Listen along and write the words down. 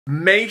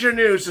Major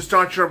news to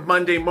start your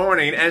Monday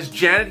morning as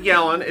Janet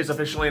Yellen is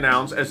officially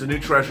announced as the new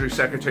Treasury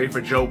Secretary for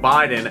Joe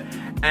Biden,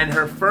 and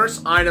her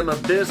first item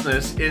of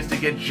business is to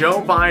get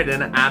Joe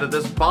Biden out of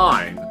this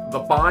bind. The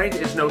bind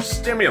is no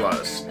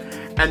stimulus,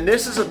 and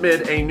this is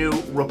amid a new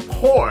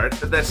report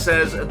that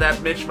says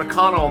that Mitch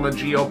McConnell and the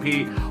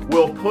GOP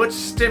will put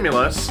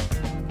stimulus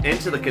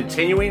into the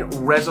continuing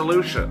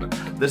resolution,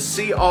 the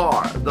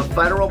CR, the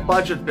federal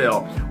budget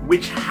bill,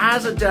 which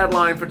has a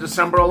deadline for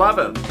December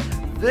 11th.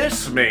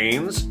 This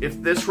means, if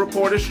this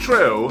report is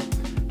true,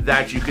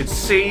 that you could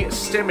see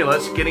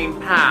stimulus getting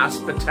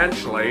passed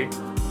potentially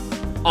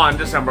on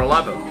December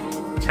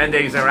 11th, 10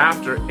 days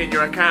thereafter in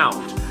your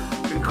account.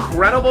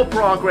 Incredible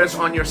progress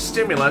on your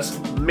stimulus.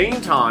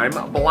 Meantime,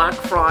 Black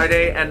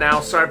Friday and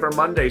now Cyber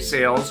Monday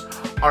sales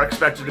are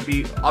expected to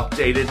be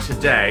updated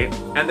today,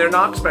 and they're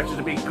not expected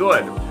to be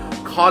good,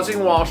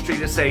 causing Wall Street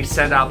to say,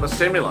 send out the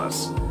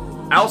stimulus.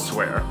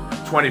 Elsewhere,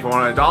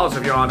 $2,400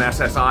 if you're on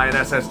SSI and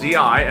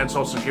SSDI and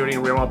Social Security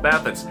and real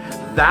benefits.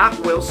 That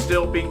will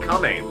still be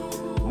coming.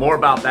 More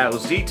about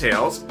those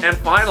details. And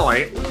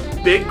finally,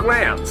 big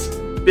grants,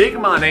 big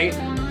money,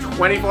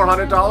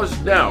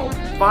 $2,400? No.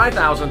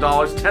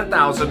 $5,000,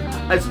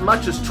 $10,000, as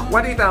much as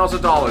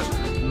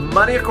 $20,000.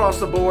 Money across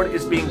the board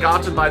is being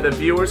gotten by the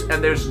viewers,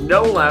 and there's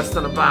no less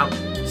than about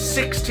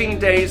 16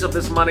 days of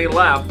this money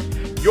left.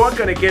 You're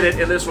going to get it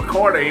in this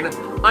recording.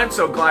 I'm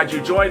so glad you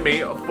joined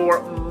me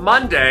for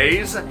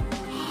Monday's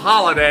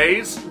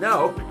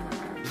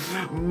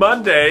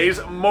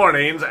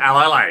mornings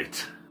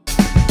LALATE.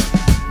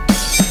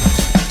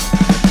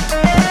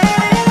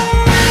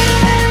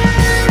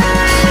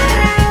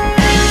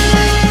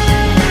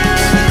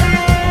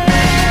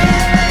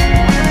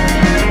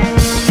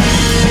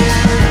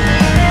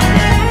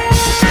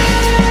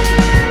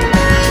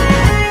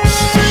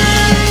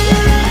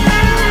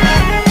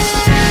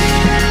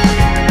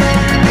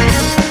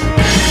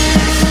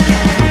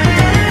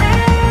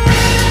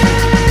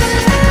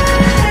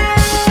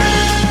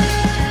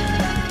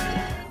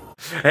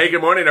 Hey,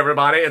 good morning,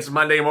 everybody. It's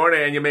Monday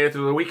morning, and you made it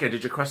through the weekend.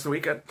 Did you crush the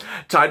weekend?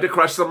 Time to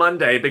crush the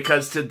Monday,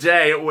 because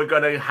today we're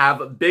going to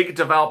have big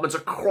developments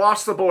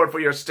across the board for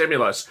your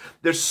stimulus.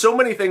 There's so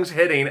many things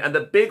hitting, and the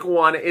big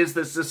one is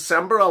this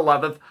December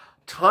 11th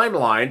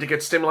timeline to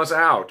get stimulus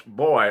out.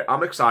 Boy,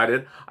 I'm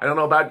excited. I don't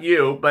know about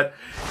you, but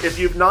if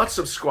you've not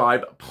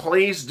subscribed,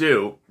 please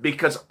do,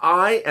 because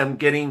I am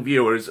getting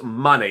viewers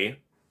money.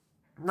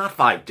 Not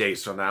 5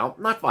 days from now,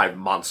 not 5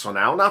 months from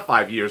now, not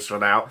 5 years from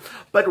now,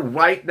 but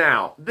right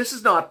now. This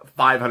is not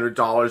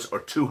 $500 or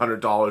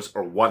 $200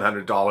 or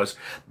 $100.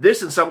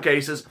 This, in some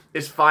cases,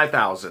 is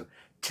 $5,000,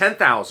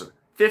 $10,000,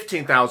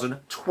 $15,000,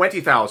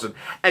 $20,000,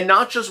 and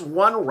not just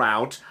one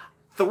route,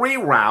 3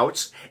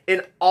 routes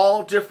in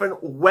all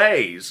different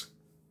ways.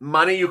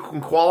 Money you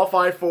can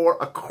qualify for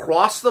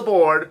across the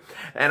board,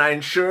 and I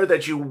ensure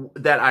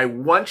that I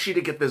want you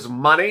to get this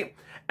money.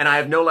 And I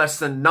have no less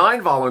than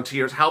 9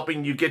 volunteers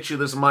helping you get you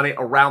this money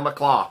around the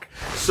clock.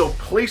 So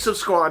please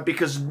subscribe,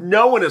 because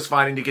no one is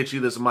fighting to get you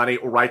this money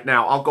right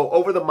now. I'll go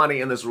over the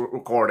money in this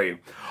recording.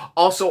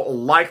 Also,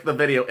 like the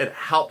video. It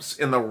helps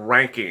in the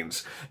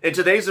rankings. In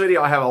today's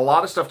video, I have a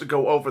lot of stuff to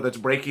go over that's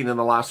breaking in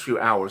the last few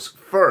hours.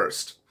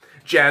 First,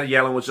 Janet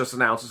Yellen was just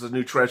announced as the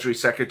new Treasury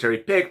Secretary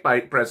picked by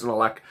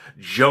President-elect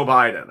Joe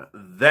Biden.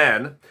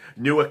 Then,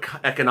 new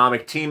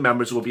economic team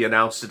members will be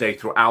announced today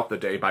throughout the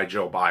day by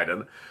Joe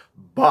Biden.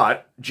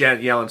 But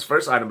Janet Yellen's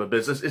first item of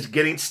business is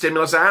getting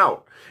stimulus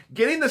out.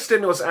 Getting the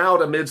stimulus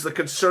out amidst the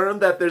concern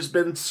that there's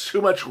been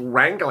too much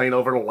wrangling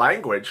over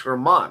language for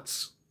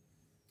months.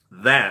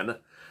 Then,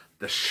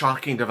 the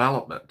shocking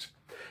development.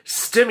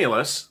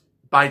 Stimulus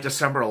by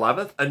December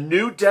 11th, a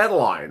new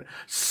deadline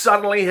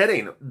suddenly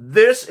hitting.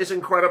 This is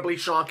incredibly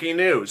shocking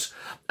news.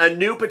 A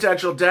new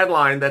potential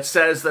deadline that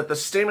says that the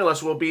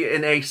stimulus will be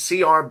in a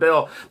CR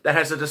bill that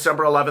has a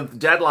December 11th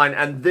deadline,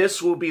 and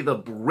this will be the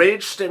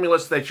bridge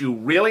stimulus that you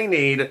really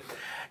need.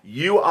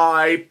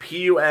 UI,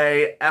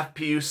 PUA,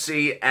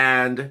 FPUC,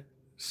 and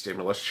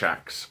stimulus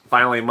checks.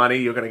 Finally, money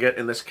you're going to get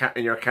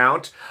in your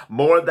account.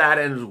 More of that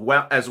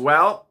as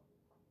well.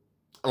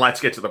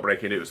 Let's get to the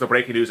breaking news. The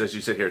breaking news, as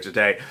you sit here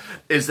today,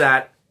 is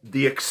that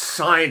the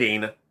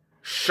exciting,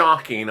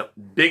 shocking,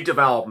 big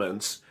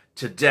developments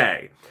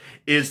today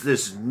is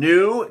this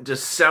new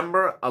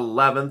December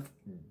 11th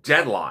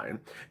deadline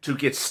to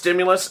get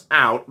stimulus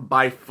out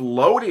by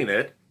floating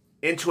it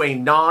into a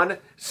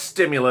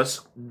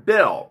non-stimulus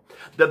bill.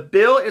 The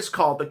bill is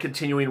called the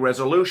Continuing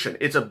Resolution.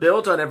 It's a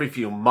bill done every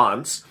few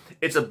months.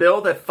 It's a bill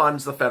that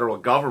funds the federal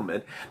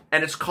government,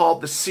 and it's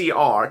called the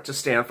CR, to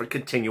stand for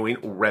Continuing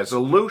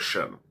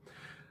Resolution.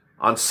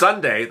 On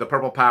Sunday, the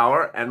Purple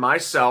Power and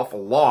myself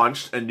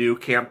launched a new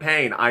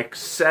campaign. I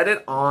said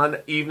it on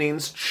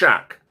Evening's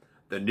Check.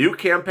 The new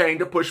campaign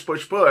to push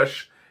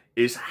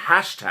is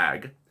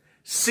hashtag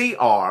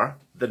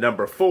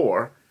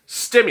CR4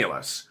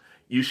 stimulus.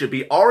 You should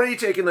be already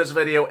taking this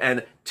video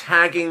and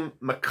tagging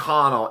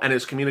McConnell and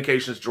his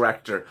communications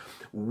director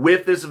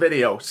with this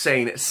video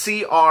saying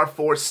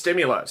CR4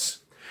 stimulus.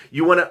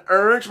 You want to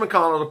urge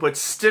McConnell to put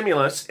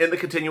stimulus in the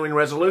continuing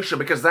resolution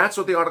because that's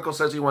what the article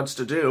says he wants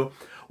to do.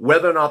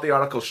 Whether or not the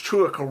article is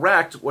true or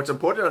correct, what's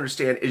important to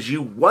understand is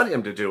you want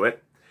him to do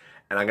it,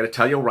 and I'm going to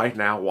tell you right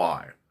now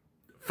why.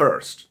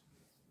 First,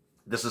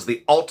 this is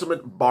the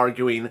ultimate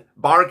bargaining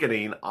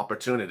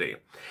opportunity.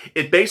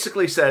 It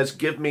basically says,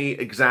 give me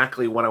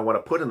exactly what I want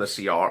to put in the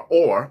CR,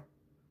 or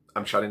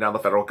I'm shutting down the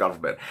federal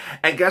government.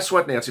 And guess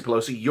what, Nancy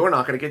Pelosi? You're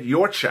not going to get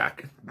your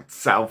check.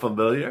 Sound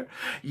familiar?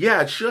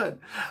 Yeah, it should.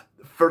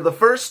 For the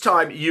first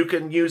time, you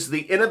can use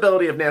the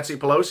inability of Nancy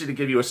Pelosi to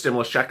give you a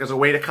stimulus check as a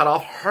way to cut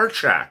off her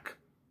check.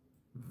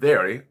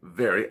 Very,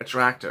 very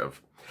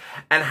attractive.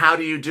 And how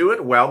do you do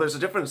it? Well, there's a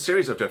different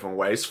series of different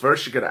ways.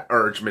 First, you're going to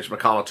urge Mitch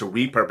McConnell to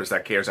repurpose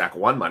that CARES Act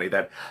 1 money,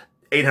 that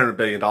 $800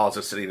 billion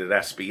is sitting at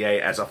SBA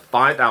as a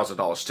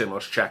 $5,000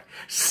 stimulus check,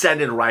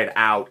 send it right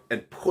out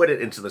and put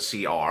it into the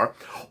CR.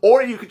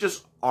 Or you could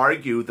just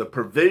argue the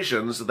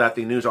provisions that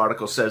the news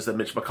article says that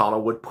Mitch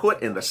McConnell would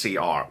put in the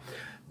CR.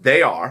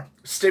 They are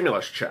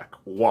stimulus check,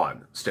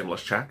 1,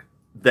 stimulus check,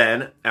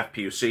 then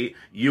FPUC,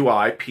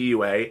 UI,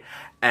 PUA,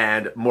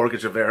 and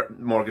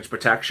mortgage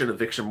protection,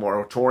 eviction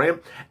moratorium,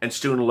 and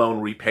student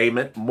loan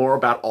repayment. More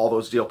about all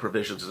those deal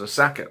provisions in a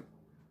second.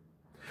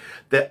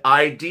 The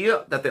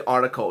idea that the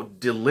article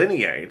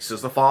delineates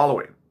is the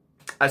following.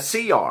 A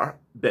CR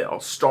bill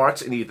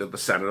starts in either the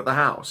Senate or the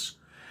House.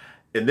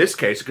 In this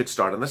case, it could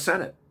start in the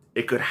Senate.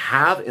 It could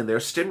have in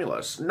their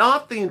stimulus,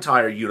 not the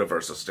entire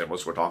universal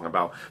stimulus we're talking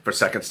about for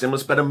second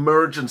stimulus, but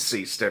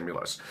emergency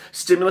stimulus.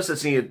 Stimulus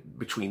that's needed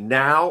between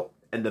now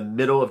and the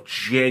middle of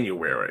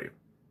January.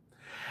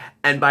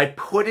 And by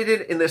putting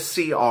it in the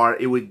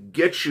CR, it would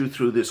get you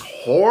through this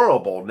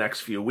horrible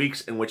next few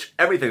weeks in which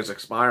everything is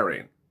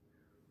expiring.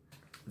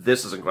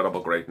 This is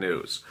incredible, great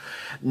news.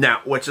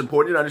 Now, what's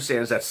important to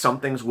understand is that some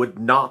things would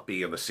not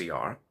be in the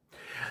CR.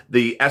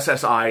 The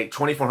SSI,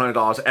 $2,400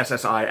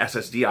 SSI,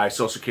 SSDI,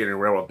 Social Security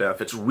and Railroad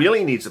benefits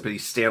really needs to be a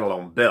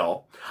standalone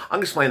bill. I'm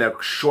going to explain that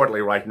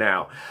shortly right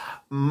now.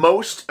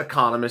 Most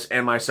economists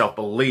and myself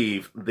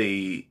believe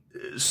the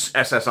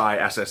SSI,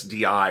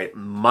 SSDI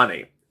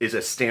money is a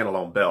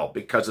standalone bill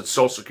because it's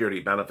Social Security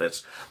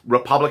benefits.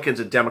 Republicans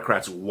and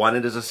Democrats want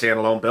it as a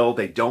standalone bill.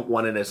 They don't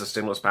want it as a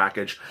stimulus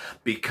package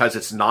because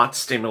it's not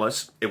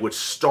stimulus. It would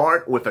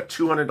start with a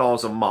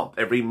 $200 a month,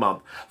 every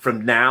month,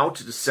 from now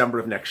to December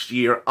of next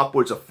year,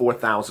 upwards of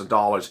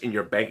 $4,000 in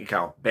your bank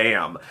account,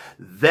 bam.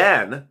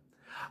 Then,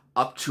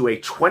 up to a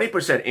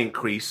 20%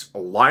 increase, a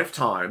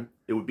lifetime.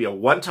 It would be a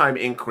one-time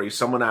increase.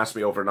 Someone asked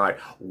me overnight,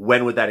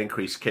 when would that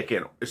increase kick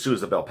in? As soon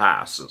as the bill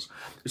passes.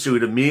 So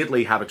you'd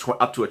immediately have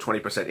up to a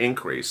 20%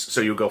 increase.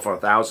 So you go from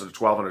 $1,000 to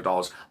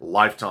 $1,200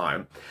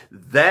 lifetime.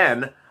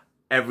 Then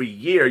every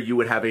year you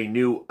would have a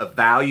new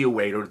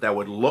evaluator that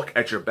would look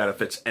at your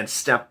benefits and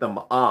step them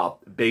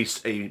up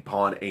based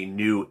upon a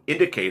new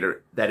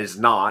indicator that is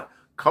not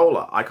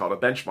COLA. I call it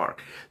a benchmark.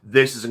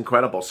 This is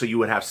incredible. So you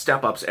would have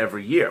step-ups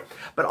every year.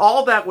 But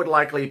all that would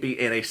likely be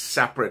in a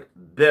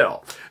separate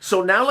bill.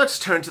 So now let's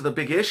turn to the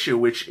big issue,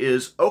 which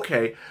is,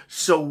 okay,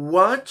 so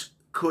what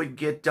could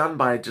get done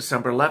by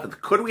December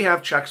 11th? Could we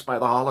have checks by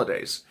the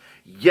holidays?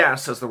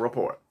 Yes, says the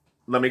report.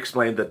 Let me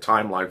explain the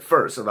timeline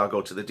first, and I'll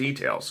go to the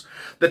details.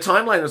 The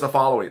timeline is the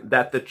following,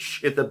 that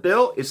if the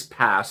bill is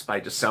passed by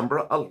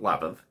December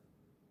 11th,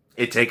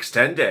 it takes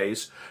 10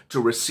 days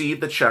to receive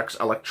the checks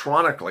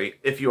electronically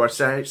if you are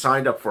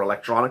signed up for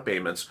electronic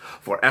payments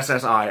for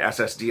SSI,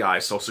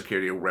 SSDI, Social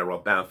Security, and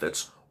Railroad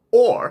benefits,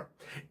 or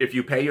if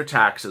you pay your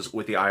taxes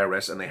with the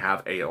IRS and they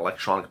have an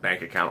electronic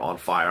bank account on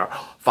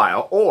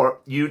file, or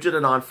you did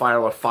an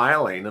on-file or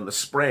filing in the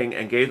spring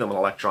and gave them an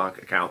electronic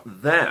account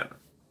then.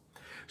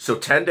 So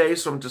 10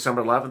 days from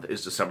December 11th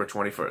is December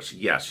 21st.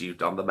 Yes, you've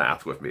done the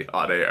math with me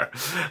on air.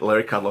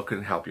 Larry Kudlow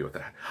couldn't help you with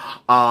that.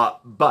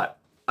 But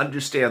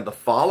understand the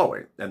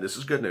following, and this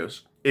is good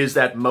news, is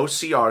that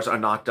most CRs are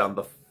not done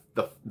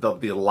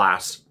the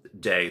last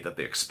day that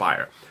they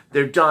expire.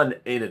 They're done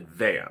in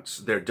advance.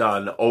 They're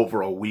done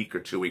over a week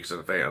or 2 weeks in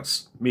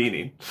advance,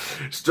 meaning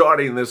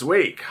starting this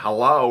week.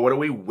 Hello, what are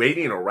we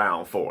waiting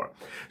around for?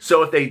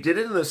 So if they did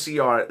it in the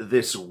CR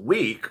this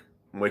week,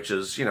 which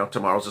is,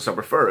 tomorrow's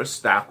December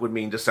 1st, that would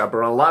mean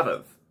December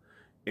 11th.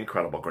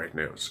 Incredible, great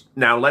news.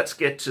 Now let's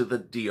get to the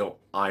deal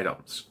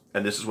items,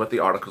 and this is what the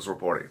article's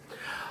reporting.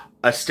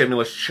 A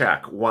stimulus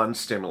check, one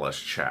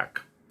stimulus check.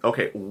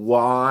 Okay,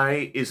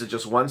 why is it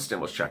just one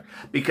stimulus check?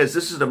 Because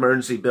this is an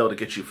emergency bill to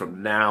get you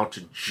from now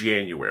to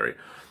January.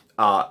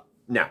 Now,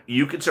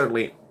 you can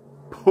certainly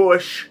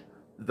push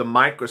the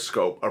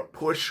microscope or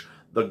push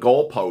the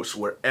goalposts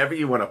wherever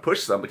you want to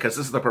push them because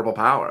this is the purple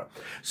power.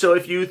 So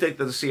if you think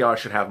that the CR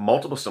should have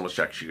multiple stimulus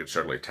checks, you could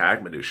certainly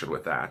tag Mnuchin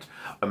with that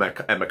and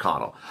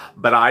McConnell.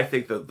 But I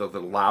think that the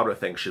louder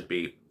thing should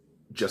be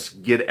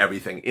just get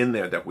everything in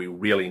there that we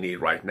really need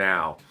right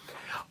now.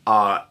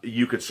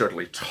 You could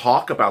certainly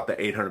talk about the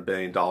 $800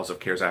 billion of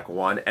CARES Act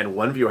 1. And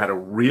one viewer had a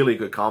really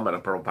good comment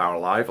on Pearl Power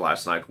Live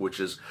last night, which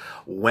is,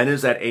 when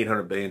is that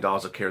 $800 billion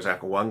of CARES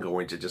Act 1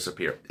 going to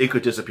disappear? It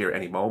could disappear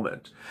any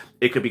moment.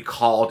 It could be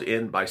called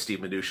in by Steve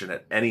Mnuchin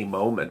at any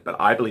moment, but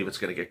I believe it's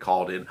going to get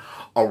called in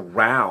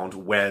around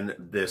when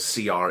this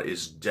CR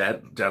is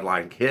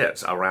deadline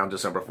hits, around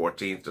December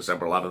 14th,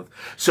 December 11th.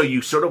 So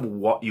you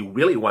you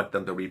really want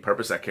them to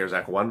repurpose that CARES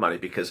Act 1 money,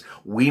 because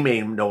we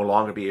may no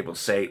longer be able to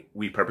say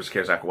repurpose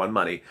CARES Act 1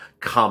 money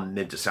come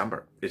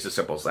mid-December. It's as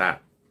simple as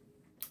that.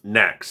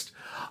 Next,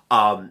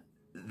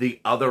 the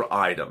other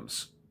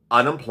items,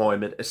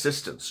 unemployment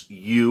assistance,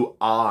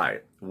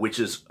 UI,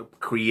 which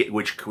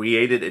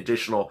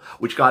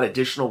got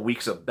additional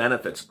weeks of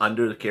benefits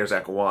under the CARES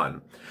Act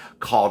 1,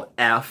 called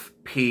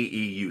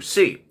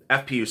FPUC.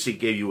 FPUC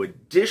gave you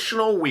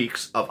additional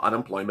weeks of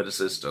unemployment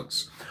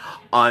assistance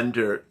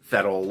under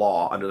federal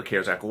law, under the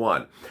CARES Act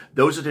 1.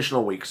 Those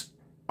additional weeks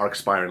are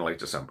expiring in late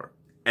December,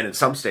 and in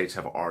some states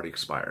have already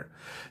expired.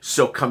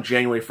 So come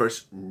January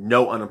 1st,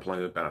 no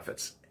unemployment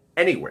benefits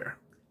anywhere.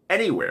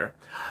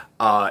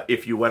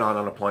 If you went on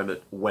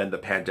unemployment when the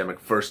pandemic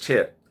first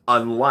hit,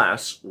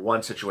 unless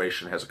one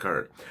situation has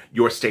occurred.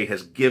 Your state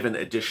has given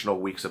additional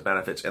weeks of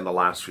benefits in the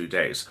last few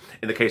days.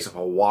 In the case of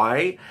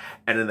Hawaii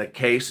and in the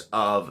case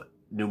of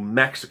New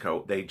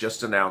Mexico, they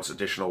just announced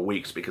additional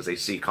weeks because they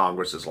see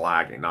Congress is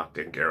lagging, not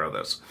taking care of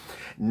this.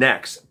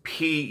 Next,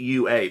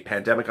 PUA,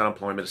 Pandemic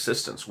Unemployment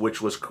Assistance,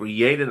 which was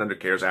created under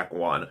CARES Act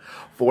 1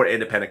 for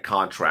independent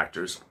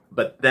contractors,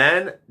 but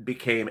then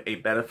became a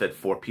benefit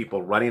for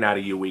people running out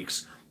of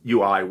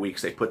UI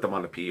weeks. They put them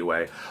on the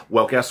PUA.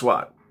 Well, guess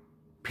what?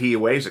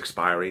 PUA is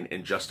expiring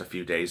in just a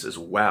few days as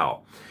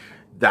well.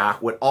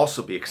 That would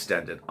also be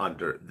extended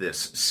under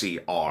this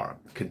CR,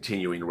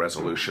 continuing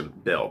resolution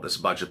bill, this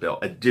budget bill,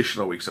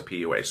 additional weeks of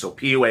PUA. So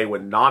PUA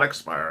would not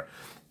expire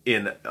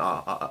in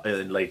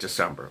late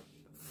December.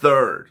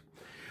 Third,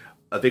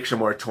 eviction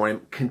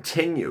moratorium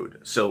continued,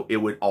 so it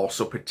would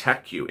also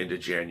protect you into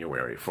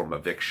January from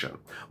eviction.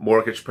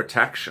 Mortgage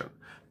protection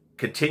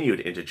continued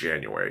into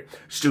January.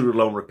 Student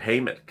loan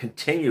repayment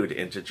continued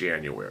into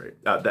January.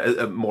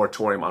 The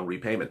moratorium on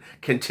repayment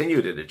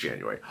continued into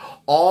January.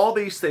 All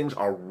these things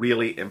are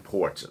really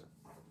important.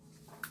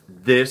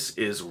 This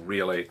is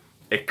really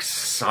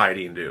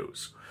exciting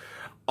news.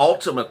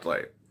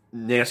 Ultimately,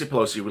 Nancy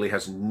Pelosi really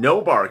has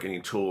no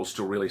bargaining tools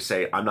to really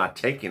say, I'm not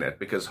taking it,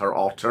 because her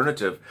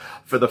alternative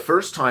for the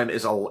first time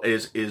is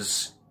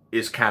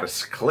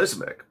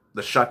cataclysmic,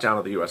 the shutdown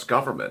of the U.S.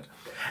 government.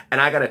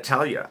 And I got to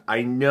tell you,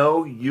 I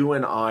know you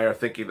and I are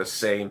thinking the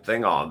same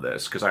thing on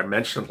this, because I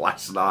mentioned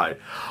last night,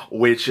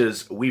 which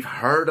is we've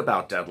heard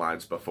about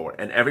deadlines before,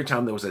 and every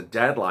time there was a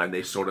deadline,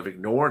 they sort of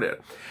ignored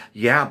it.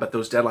 Yeah, but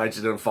those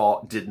deadlines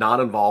did not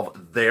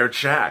involve their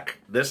check.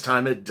 This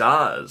time it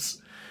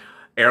does.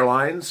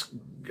 Airlines,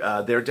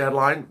 their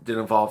deadline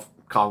didn't involve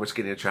Congress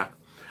getting a check.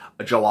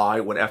 July,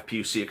 when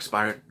FPUC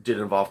expired, did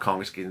involve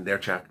Congress getting their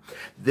check.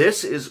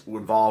 This is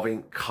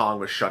involving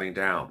Congress shutting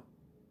down.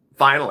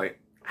 Finally,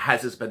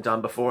 has this been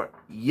done before?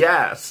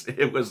 Yes,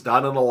 it was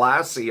done in the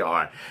last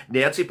CR.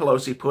 Nancy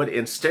Pelosi put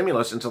in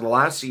stimulus into the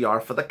last CR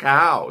for the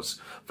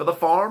cows, for the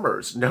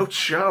farmers. No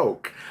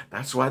joke.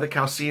 That's why the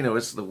Calcino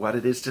is what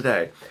it is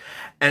today.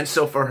 And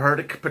so for her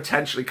to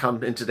potentially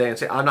come in today and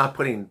say, I'm not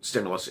putting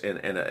stimulus in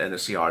a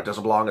CR, it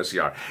doesn't belong in a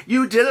CR.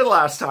 You did it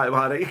last time,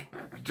 honey.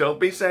 Don't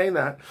be saying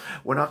that.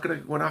 We're not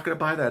gonna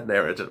buy that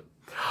narrative.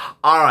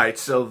 All right,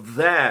 so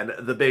then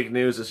the big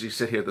news as you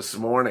sit here this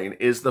morning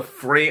is the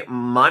free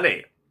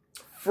money.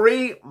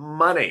 Free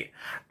money.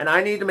 And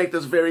I need to make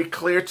this very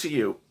clear to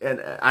you, and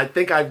I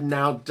think I've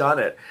now done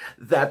it,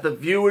 that the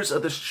viewers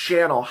of this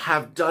channel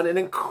have done an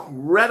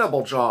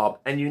incredible job,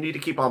 and you need to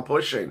keep on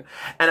pushing.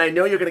 And I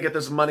know you're going to get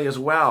this money as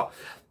well.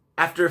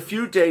 After a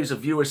few days of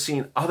viewers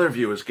seeing other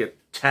viewers get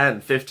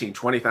 $10,000, $15,000,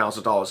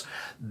 $20,000,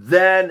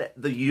 then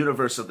the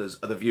universe of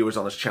the viewers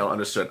on this channel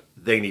understood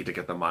they need to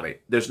get the money.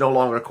 There's no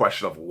longer a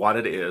question of what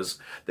it is.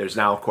 There's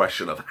now a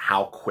question of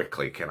how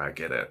quickly can I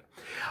get it.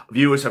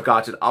 Viewers have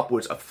gotten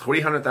upwards of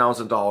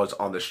 $300,000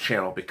 on this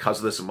channel because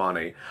of this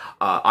money.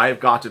 I have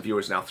got to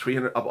viewers now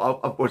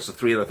upwards of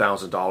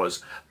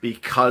 $300,000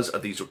 because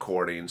of these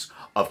recordings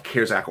of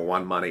CARES Act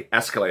 1 money,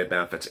 escalated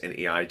benefits, and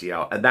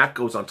EIDL. And that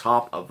goes on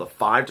top of the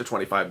 $5 to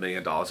 $25 million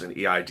in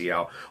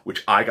EIDL,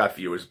 which I got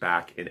viewers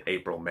back in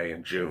April, May,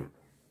 and June.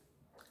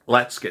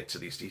 Let's get to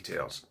these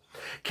details.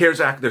 CARES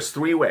Act, there's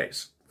three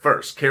ways.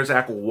 First, CARES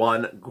Act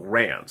 1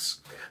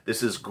 grants.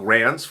 This is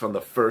grants from the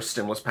first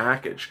stimulus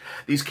package.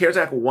 These CARES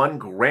Act 1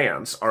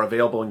 grants are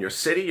available in your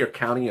city, your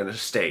county, and your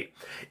state.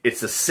 It's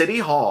the city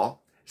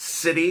hall,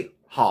 county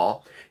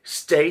hall,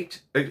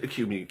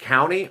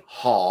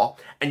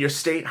 and your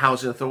state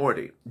housing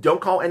authority.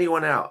 Don't call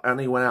anyone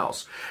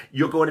else.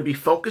 You're going to be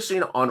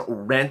focusing on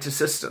rent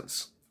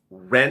assistance.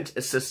 Next,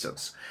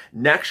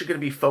 you're going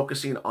to be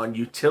focusing on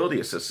utility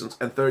assistance.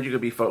 And third, you're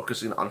going to be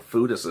focusing on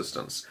food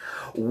assistance.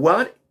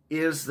 What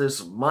is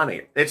this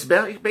money? It's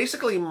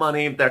basically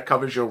money that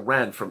covers your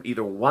rent from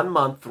either 1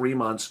 month, 3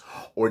 months,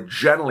 or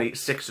generally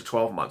 6 to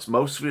 12 months.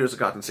 Most viewers have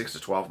gotten 6 to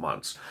 12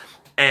 months.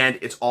 And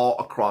it's all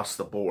across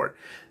the board.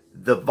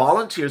 The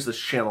volunteers of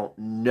this channel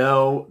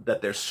know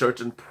that there's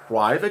certain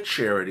private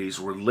charities,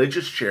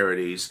 religious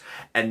charities,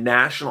 and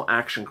national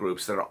action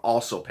groups that are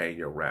also paying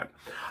your rent.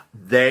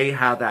 They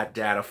have that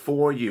data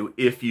for you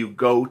if you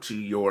go to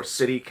your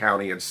city,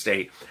 county, and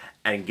state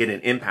and get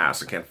an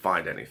impasse and can't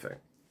find anything.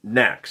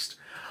 Next,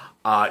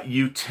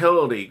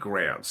 utility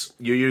grants.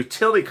 Your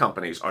utility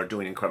companies are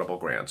doing incredible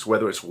grants,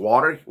 whether it's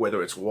water,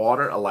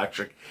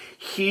 electric,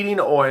 heating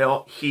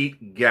oil,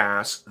 heat,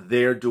 gas,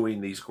 they're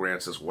doing these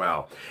grants as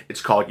well.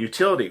 It's called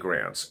utility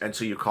grants. And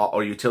so you call,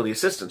 or utility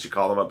assistance, you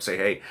call them up and say,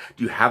 hey,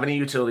 do you have any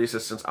utility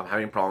assistance? I'm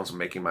having problems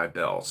making my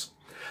bills.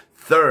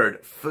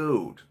 Third,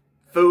 food.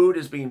 Food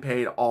is being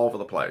paid all over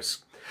the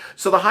place.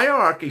 So the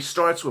hierarchy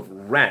starts with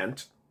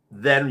rent,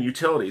 then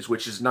utilities,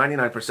 which is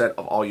 99%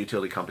 of all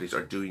utility companies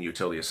are doing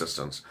utility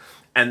assistance.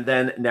 And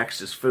then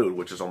next is food,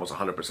 which is almost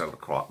 100%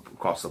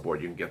 across the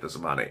board. You can get this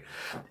money.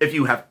 If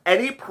you have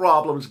any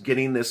problems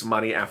getting this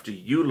money after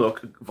you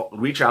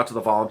reach out to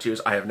the volunteers.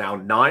 I have now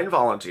 9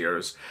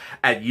 volunteers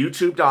at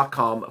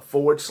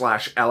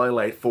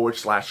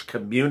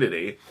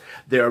youtube.com/LALATE/community.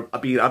 They're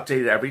being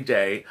updated every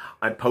day.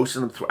 I'm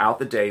posting them throughout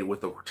the day with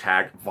the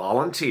tag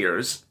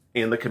volunteers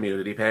in the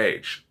community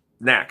page.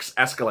 Next,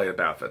 escalated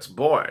benefits.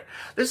 Boy,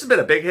 this has been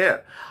a big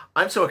hit.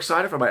 I'm so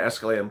excited for my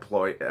escalated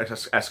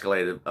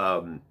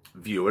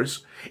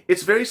viewers.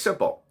 It's very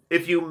simple.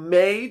 If you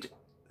made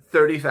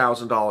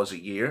 $30,000 a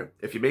year,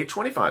 if you made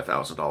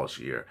 $25,000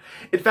 a year,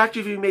 in fact,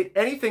 if you made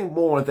anything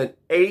more than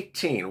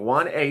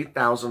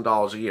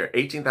 $18,000 a year,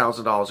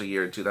 $18,000 a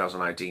year in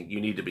 2019, you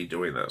need to be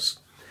doing this.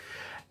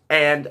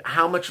 And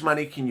how much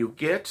money can you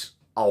get?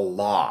 A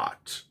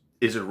lot.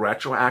 Is it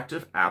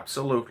retroactive?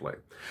 Absolutely.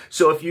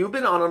 So if you've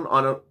been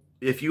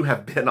if you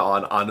have been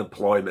on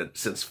unemployment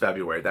since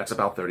February, that's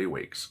about 30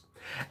 weeks.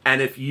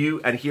 And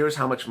here's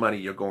how much money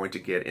you're going to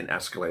get in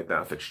escalated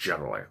benefits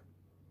generally.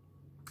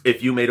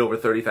 If you made over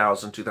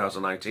 $30,000 in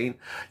 2019,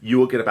 you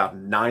will get about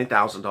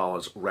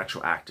 $9,000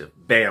 retroactive.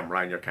 Bam,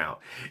 right in your account.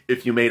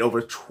 If you made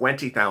over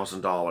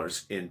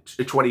 $20,000 in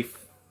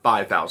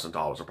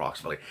 $25,000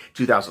 approximately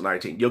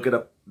 2019, you'll get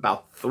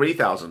about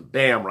 $3,000,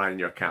 bam, right in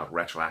your account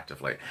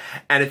retroactively.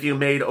 And if you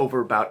made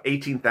over about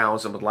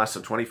 $18,000 with less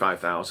than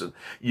 $25,000,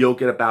 you'll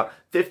get about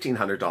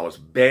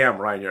 $1,500, bam,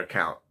 right in your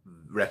account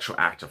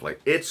retroactively.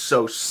 It's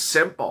so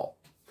simple.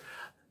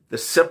 The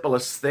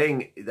simplest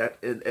thing that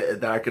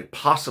I could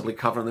possibly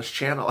cover on this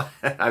channel.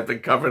 I've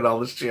been covering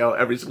on this channel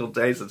every single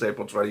day since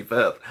April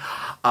 25th.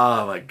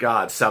 Oh my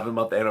God,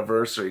 7-month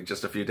anniversary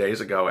just a few days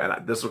ago.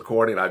 And this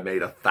recording I've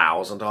made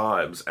 1,000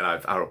 times. And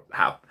I've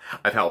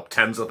helped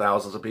tens of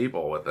thousands of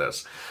people with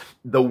this.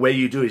 The way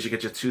you do is you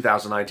get your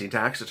 2019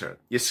 tax return.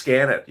 You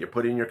scan it, you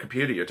put it in your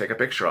computer, you take a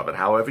picture of it,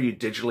 however you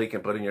digitally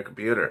can put it in your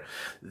computer.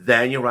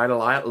 Then you write a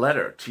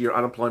letter to your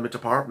unemployment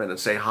department and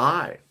say,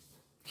 hi,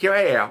 here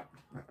I am.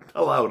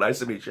 Hello, nice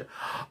to meet you.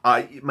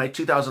 My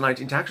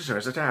 2019 tax return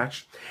is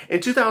attached. In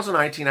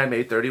 2019, I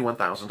made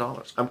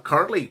 $31,000. I'm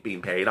currently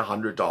being paid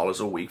 $100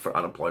 a week for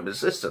unemployment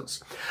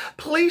assistance.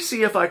 Please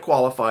see if I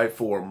qualify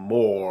for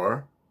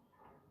more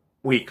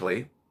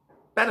weekly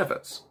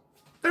benefits.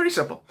 Very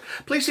simple.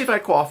 Please see if I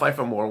qualify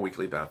for more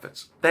weekly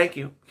benefits. Thank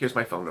you. Here's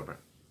my phone number.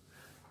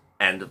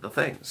 End of the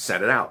thing.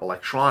 Send it out,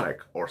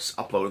 electronic, or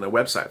upload on their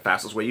website.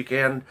 Fastest way you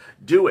can,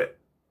 do it.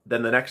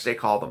 Then the next day,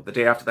 call them. The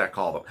day after that,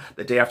 call them.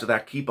 The day after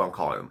that, keep on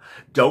calling them.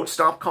 Don't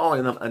stop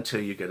calling them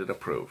until you get it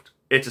approved.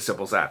 It's as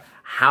simple as that.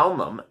 Hound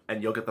them,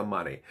 and you'll get the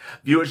money.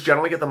 Viewers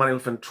generally get the money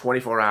within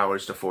 24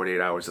 hours to 48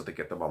 hours if they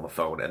get them on the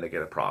phone, and they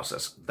get it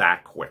processed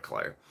that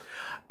quickly.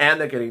 And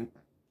they're getting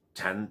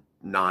 $10,000,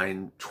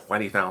 $9,000,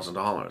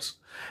 $20,000.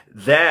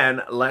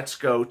 Then let's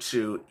go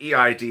to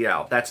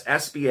EIDL. That's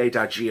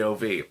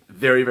SBA.gov.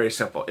 Very, very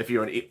simple. If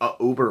you're an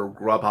Uber,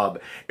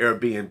 Grubhub,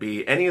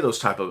 Airbnb, any of those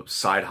type of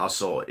side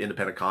hustle,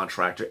 independent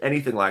contractor,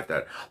 anything like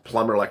that,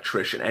 plumber,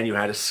 electrician, and you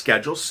had a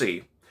Schedule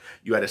C,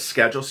 you had a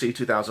Schedule C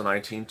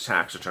 2019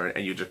 tax return,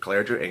 and you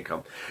declared your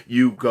income,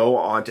 you go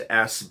on to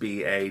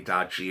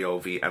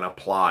SBA.gov and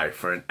apply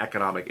for an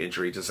economic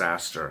injury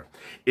disaster.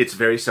 It's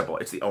very simple.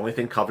 It's the only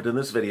thing covered in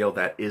this video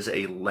that is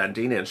a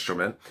lending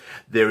instrument.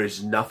 There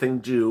is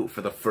nothing due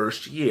for the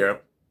first year,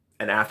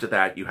 and after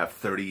that, you have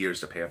 30 years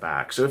to pay it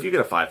back. So if you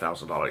get a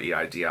 $5,000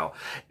 EIDL,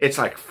 it's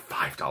like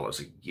 $5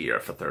 a year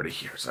for 30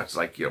 years. That's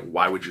like, you know,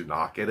 why would you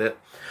not get it?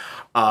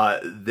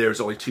 There's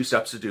only 2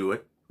 steps to do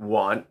it.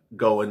 1,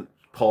 go and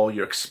pull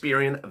your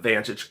Experian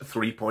Vantage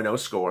 3.0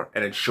 score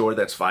and ensure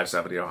that's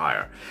 570 or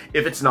higher.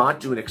 If it's not,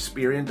 do an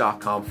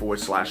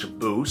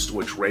Experian.com/boost,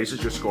 which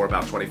raises your score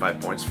about 25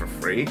 points for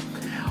free.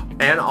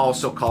 And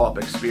also call up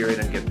Experian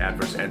and get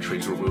adverse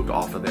entries removed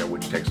off of there,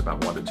 which takes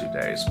about 1 to 2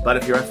 days. But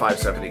if you're at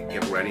 570,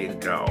 get ready and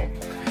go.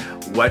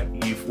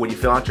 When you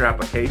fill out your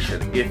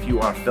application, if you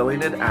are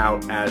filling it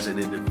out as an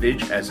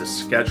individual, as a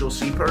Schedule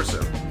C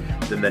person,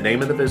 Then the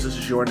name of the business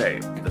is your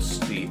name.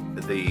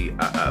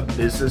 The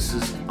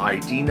business's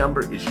ID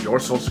number is your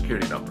social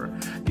security number.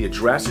 The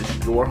address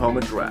is your home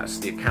address.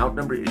 The account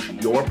number is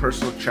your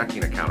personal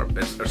checking account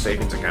or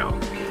savings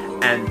account.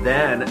 And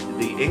then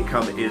the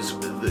income is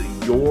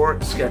your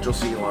Schedule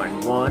C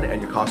line 1,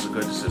 and your cost of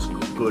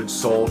goods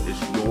sold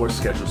is your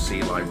Schedule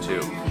C line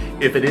 2.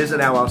 If it is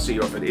an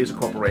LLC or if it is a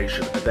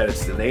corporation, then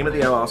it's the name of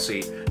the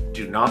LLC.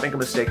 Do not make a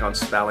mistake on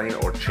spelling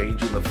or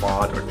changing the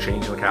font or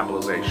changing the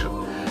capitalization.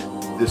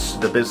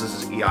 The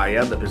business's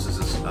EIN, the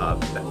business's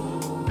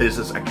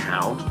business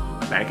account,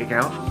 bank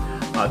account,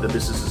 the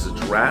business's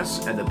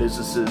address, and the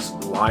business's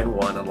line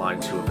 1 and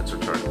line 2 if it's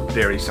returned.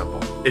 Very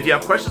simple. If you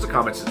have questions or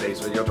comments in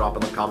today's video, drop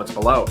them in the comments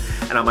below,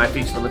 and I might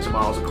feature them in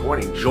tomorrow's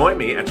recording. Join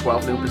me at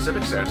 12 noon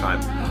Pacific Standard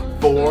Time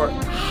for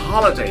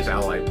Holidays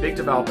LA. Big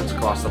developments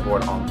across the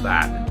board on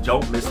that.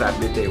 Don't miss that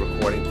midday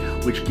recording,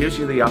 which gives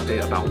you the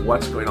update about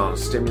what's going on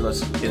with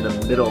stimulus in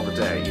the middle of the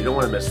day. You don't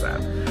want to miss that.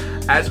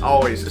 As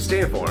always,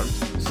 stay informed,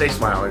 stay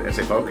smiling, and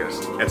stay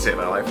focused, and save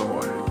my life for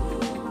more.